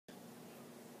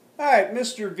Alright,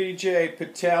 Mr. Vijay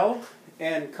Patel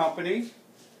and company.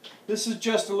 This is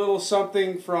just a little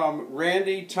something from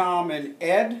Randy, Tom, and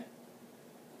Ed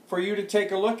for you to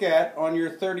take a look at on your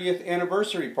 30th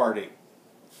anniversary party.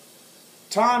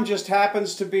 Tom just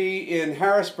happens to be in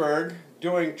Harrisburg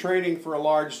doing training for a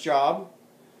large job.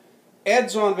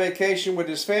 Ed's on vacation with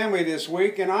his family this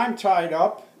week, and I'm tied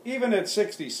up, even at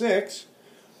 66,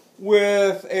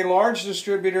 with a large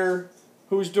distributor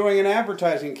who's doing an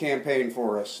advertising campaign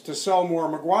for us to sell more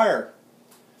McGuire.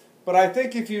 But I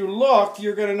think if you look,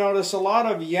 you're going to notice a lot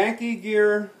of Yankee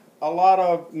gear, a lot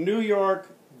of New York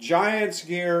Giants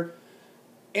gear,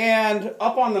 and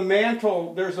up on the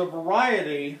mantle there's a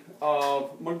variety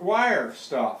of McGuire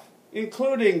stuff,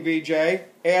 including Vijay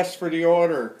asked for the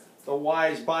order. The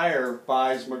wise buyer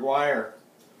buys McGuire.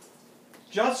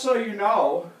 Just so you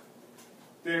know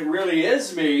that it really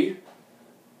is me,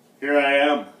 here I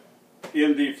am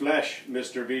in the flesh,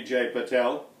 Mr. Vijay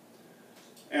Patel.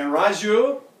 And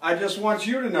Raju, I just want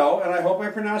you to know, and I hope I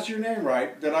pronounced your name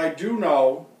right, that I do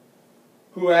know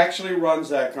who actually runs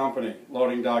that company,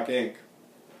 Loading Dock Inc.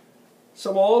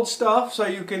 Some old stuff so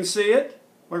you can see it,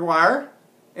 McGuire,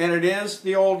 and it is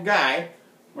the old guy,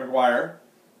 McGuire.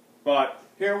 But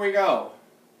here we go.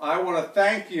 I want to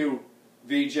thank you,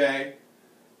 Vijay.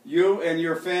 You and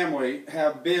your family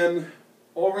have been,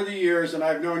 over the years, and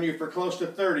I've known you for close to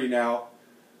 30 now,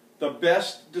 the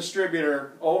best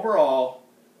distributor overall,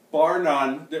 bar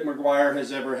none, that McGuire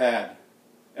has ever had.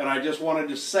 And I just wanted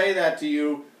to say that to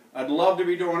you. I'd love to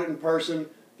be doing it in person.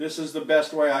 This is the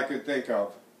best way I could think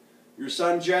of. Your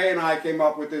son Jay and I came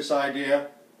up with this idea,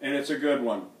 and it's a good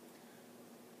one.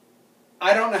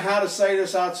 I don't know how to say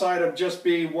this outside of just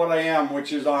be what I am,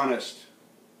 which is honest.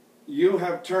 You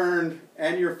have turned,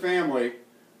 and your family,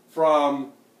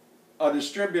 from a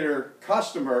distributor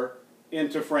customer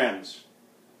into friends.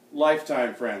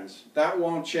 Lifetime friends. That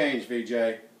won't change,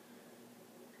 Vijay.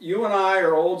 You and I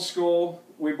are old school.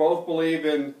 We both believe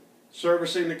in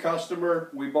servicing the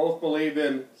customer. We both believe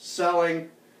in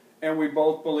selling. And we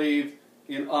both believe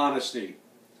in honesty.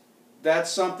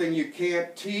 That's something you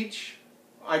can't teach.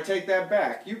 I take that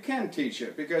back. You can teach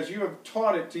it because you have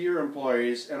taught it to your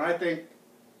employees. And I think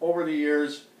over the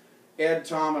years, Ed,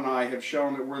 Tom, and I have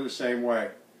shown that we're the same way.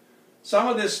 Some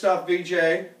of this stuff,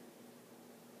 Vijay,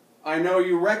 I know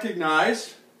you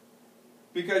recognize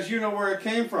because you know where it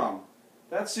came from.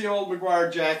 That's the old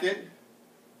McGuire jacket.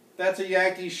 That's a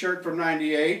Yankee shirt from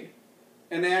 '98.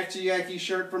 And that's a Yankee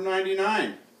shirt from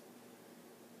 '99.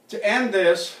 To end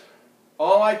this,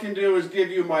 all I can do is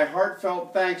give you my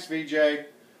heartfelt thanks, Vijay,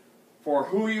 for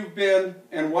who you've been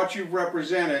and what you've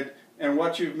represented and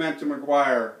what you've meant to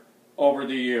McGuire over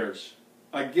the years.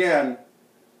 Again,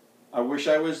 I wish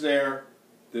I was there.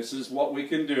 This is what we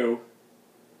can do.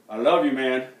 I love you,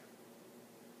 man.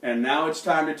 And now it's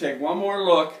time to take one more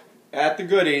look at the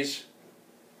goodies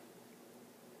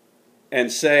and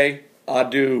say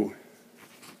adieu.